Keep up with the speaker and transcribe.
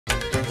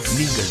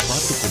நீங்கள்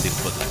பார்த்துக்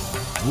கொண்டிருப்பது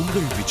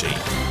உங்கள் விஜய்.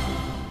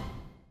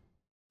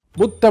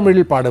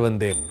 முத்தமிழில் பாட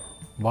வந்தேன்.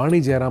 வாணி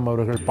ஜெயராம்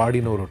அவர்கள்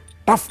பாடின ஒரு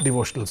டஃப்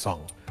டிவோஷனல்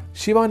சாங்.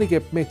 சிவானிக்கு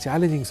எப்பவுமே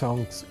சேலஞ்சிங்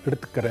சாங்ஸ்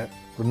எடுத்துக்கிற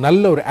ஒரு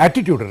நல்ல ஒரு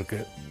ஆட்டிடியூட் இருக்கு.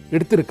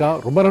 எடுத்திருக்கா,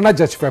 ரொம்ப நல்லா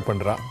ஜஸ்டிஃபை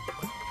பண்றா,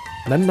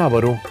 நன்னா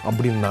வரும்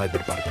அப்படின்னு நான்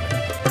எதிர்பார்க்கிறேன்.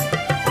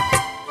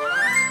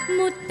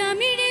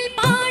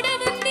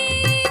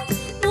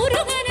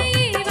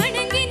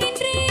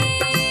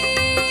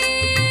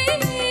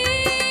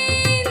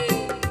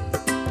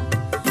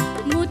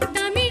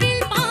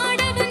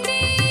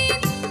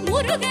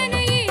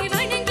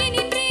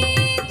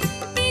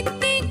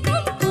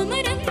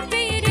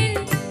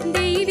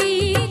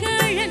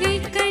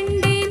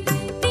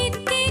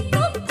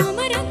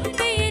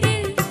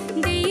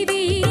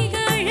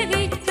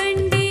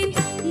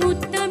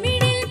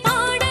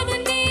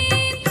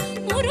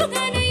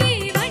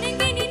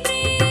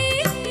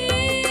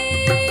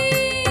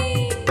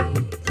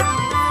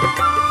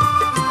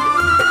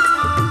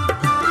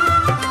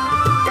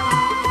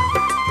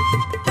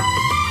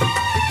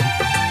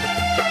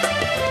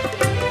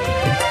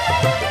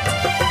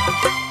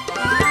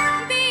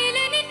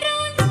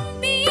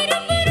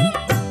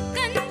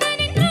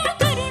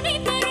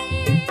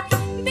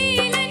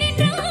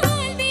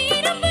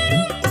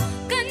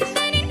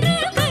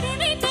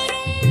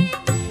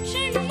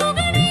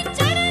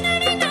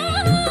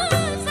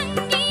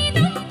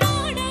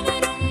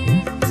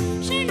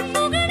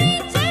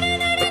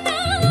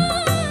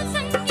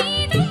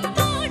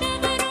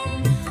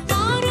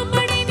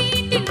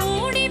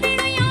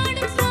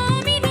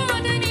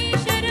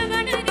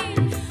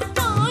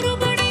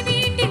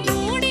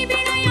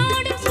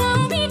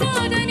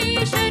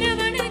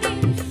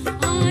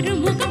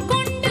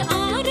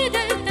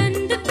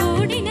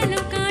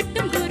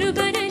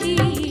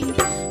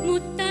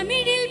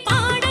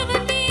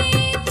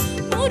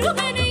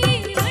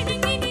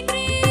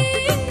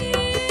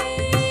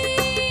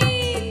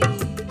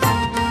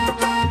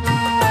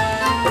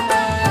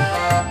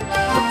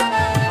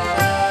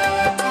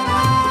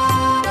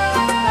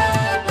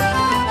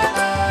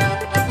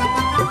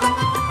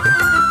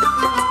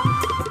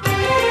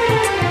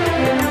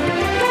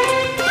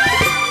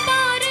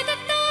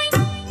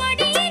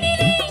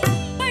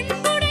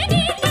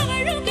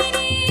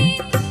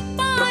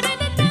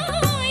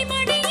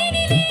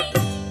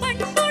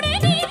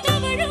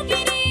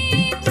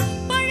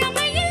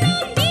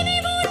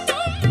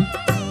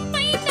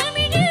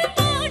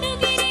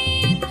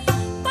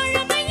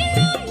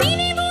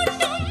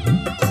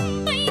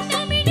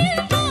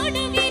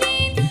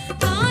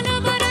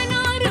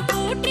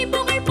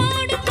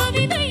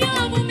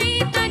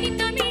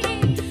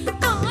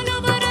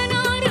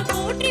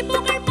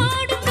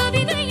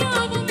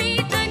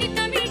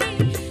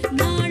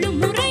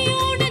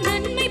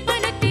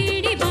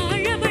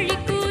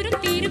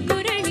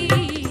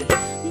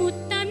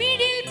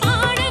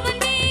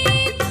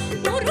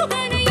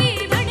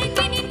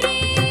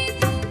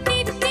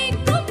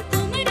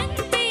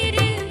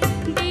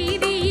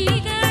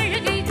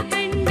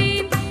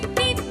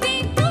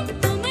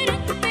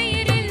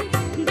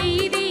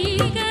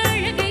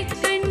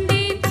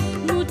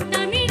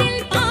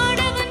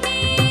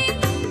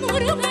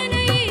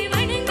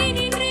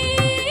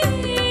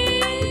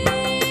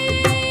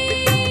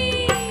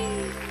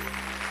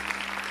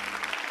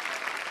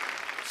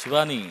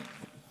 சிவானி,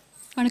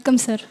 வணக்கம்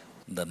சார்.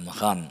 இந்த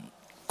மகான்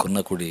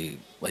குன்னக்குடி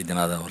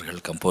வைத்தியநாதன் அவர்கள்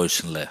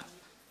கம்போசிஷனில்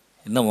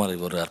இன்னும்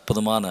ஒரு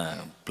அற்புதமான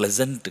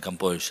ப்ளசண்ட்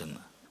கம்போசிஷன்,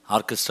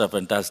 ஆர்கெஸ்ட்ரா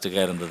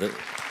ஃபென்டாஸ்டிக்காக இருந்தது.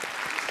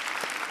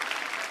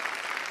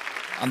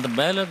 அந்த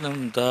மேலே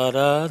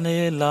தாரானே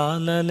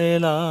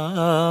லாலலேலா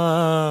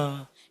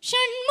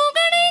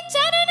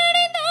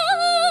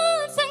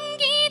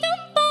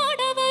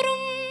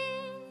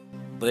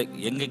பிரேக்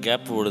எங்கே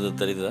கேப் விடுது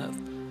தெரியுதா?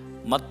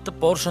 மற்ற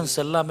போர்ஷன்ஸ்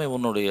எல்லாமே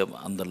உன்னுடைய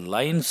அந்த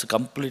லைன்ஸ்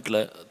கம்ப்ளீட்டில்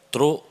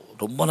த்ரோ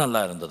ரொம்ப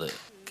நல்லா இருந்தது.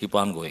 Keep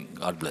on going.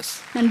 God plus.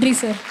 நன்றி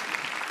sir.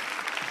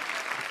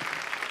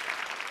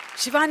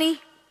 Shivani,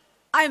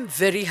 I am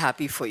very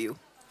happy for you.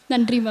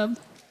 நன்றி மேம்.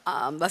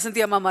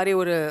 வசந்தி அம்மா மாதிரி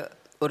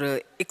ஒரு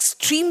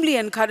எக்ஸ்ட்ரீம்லி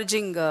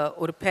என்கரேஜிங்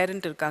ஒரு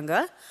பேரண்ட் இருக்காங்க.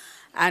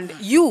 And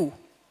you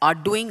are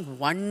doing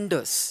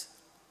wonders.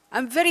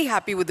 I'm very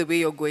happy with the way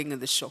you're going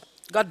in this show.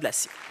 God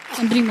bless you.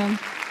 நன்றி ma'am.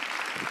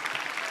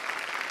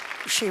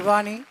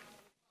 Shivani,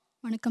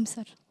 வணக்கம்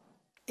sir.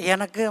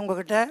 எனக்கு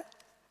உங்ககிட்ட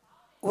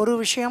ஒரு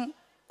விஷயம்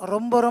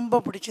ரொம்ப ரொம்ப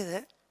பிடிச்சது.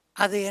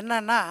 அது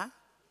என்னன்னா,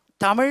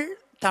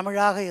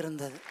 தமிழாக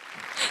இருந்தது.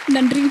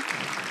 நன்றி.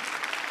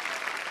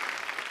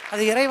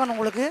 அது இறைவன்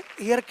உங்களுக்கு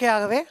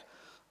இயற்கையாகவே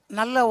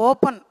நல்ல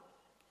ஓப்பன்,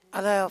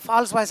 அதை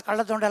ஃபால்ஸ் வாய்ஸ்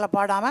கள்ளத்தொண்டையில்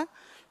பாடாமல்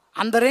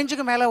அந்த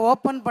ரேஞ்சுக்கு மேலே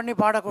ஓப்பன் பண்ணி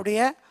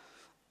பாடக்கூடிய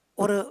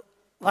ஒரு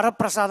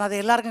வரப்பிரசாதம்.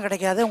 அது எல்லாருக்கும்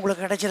கிடைக்காது,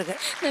 உங்களுக்கு கிடைச்சிருக்கு.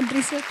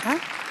 நன்றி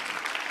சார்.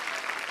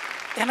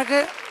 எனக்கு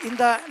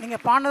இந்த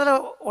நீங்கள்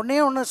பாடினதில் ஒன்றே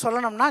ஒன்று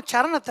சொல்லணும்னா,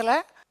 சரணத்தில்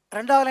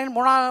 2வது லைன்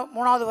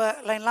 3வது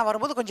லைன்லாம்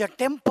வரும்போது கொஞ்சம்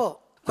டெம்போ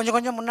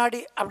கொஞ்சம் முன்னாடி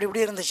அப்படி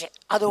இப்படி இருந்துச்சு.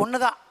 அது ஒன்று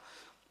தான்.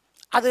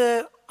 அது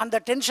அந்த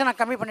டென்ஷனை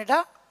கம்மி பண்ணிட்டா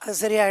அது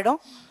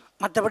சரியாயிடும்.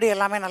 மற்றபடி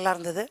எல்லாமே நல்லா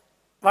இருந்தது.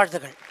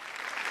 வாழ்த்துக்கள்.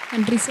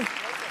 நன்றி sir.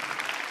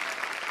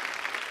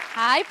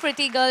 Hi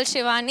pretty girl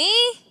Shivani,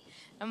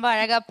 ரொம்ப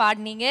அழகாக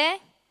பாடினீங்க.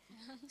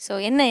 ஸோ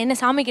என்ன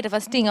சாமி கிட்ட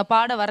ஃபஸ்ட்டு இங்கே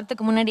பாட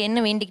வரத்துக்கு முன்னாடி என்ன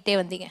வேண்டிக்கிட்டே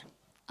வந்தீங்க?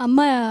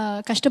 அம்மா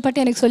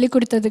கஷ்டப்பட்டு எனக்கு சொல்லி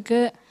கொடுத்ததுக்கு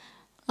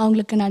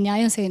அவங்களுக்கு நான்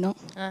நியாயம் செய்யணும்.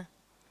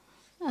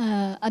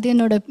 அது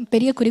என்னோட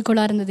பெரிய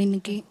குறிக்கோளாக இருந்தது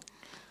இன்னைக்கு.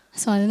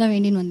 ஸோ அதுதான்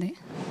வேண்டின்னு வந்தேன்.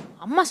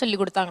 அம்மா சொல்லி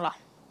கொடுத்தாங்களா?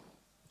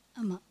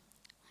 ஆமாம்,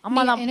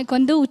 அம்மா தான். எனக்கு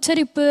வந்து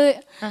உச்சரிப்பு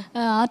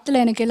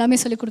ஆற்றுல எனக்கு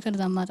எல்லாமே சொல்லி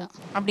கொடுக்கறது அம்மா தான்.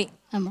 அப்படி?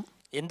 ஆமாம்.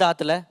 எந்த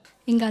ஆற்றுல?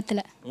 எங்கள்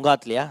ஆற்றுல. உங்கள்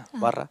ஆற்றுலையா?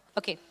 வர்றா.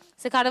 ஓகே.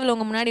 ஸோ கடவுள்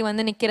உங்கள் முன்னாடி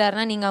வந்து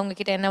நிற்கிறாருன்னா நீங்கள் அவங்க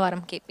கிட்ட என்ன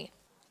வரம் கேட்பீங்க?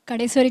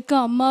 கடைசி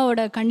வரைக்கும்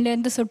அம்மாவோட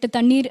கண்ணிலேருந்து சொட்டு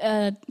தண்ணீர்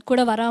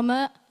கூட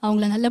வராமல்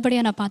அவங்கள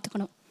நல்லபடியாக நான்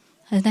பார்த்துக்கணும்.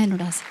 அதுதான்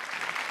என்னோட ஆசை.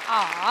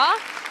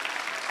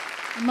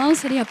 அம்மாவும்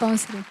சரி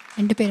அப்பாவும் சரி,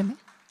 2 பேருமே.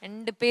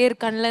 2 பேர்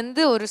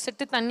கண்ணிலேருந்து ஒரு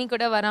சொட்டு தண்ணி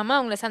கூட வராமல்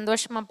அவங்கள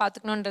சந்தோஷமாக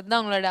பார்த்துக்கணுன்றது தான்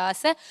அவங்களோட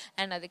ஆசை.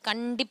 அண்ட் அது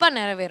கண்டிப்பாக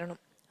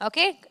நிறைவேறணும்.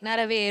 ஓகே,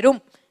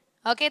 நிறைவேறும்.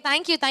 Okay,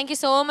 thank you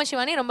so much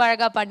Shivani. ரொம்ப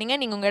அழகாக பாடினீங்க.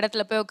 நீங்கள் உங்கள்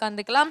இடத்துல போய்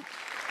உட்காந்துக்கலாம்.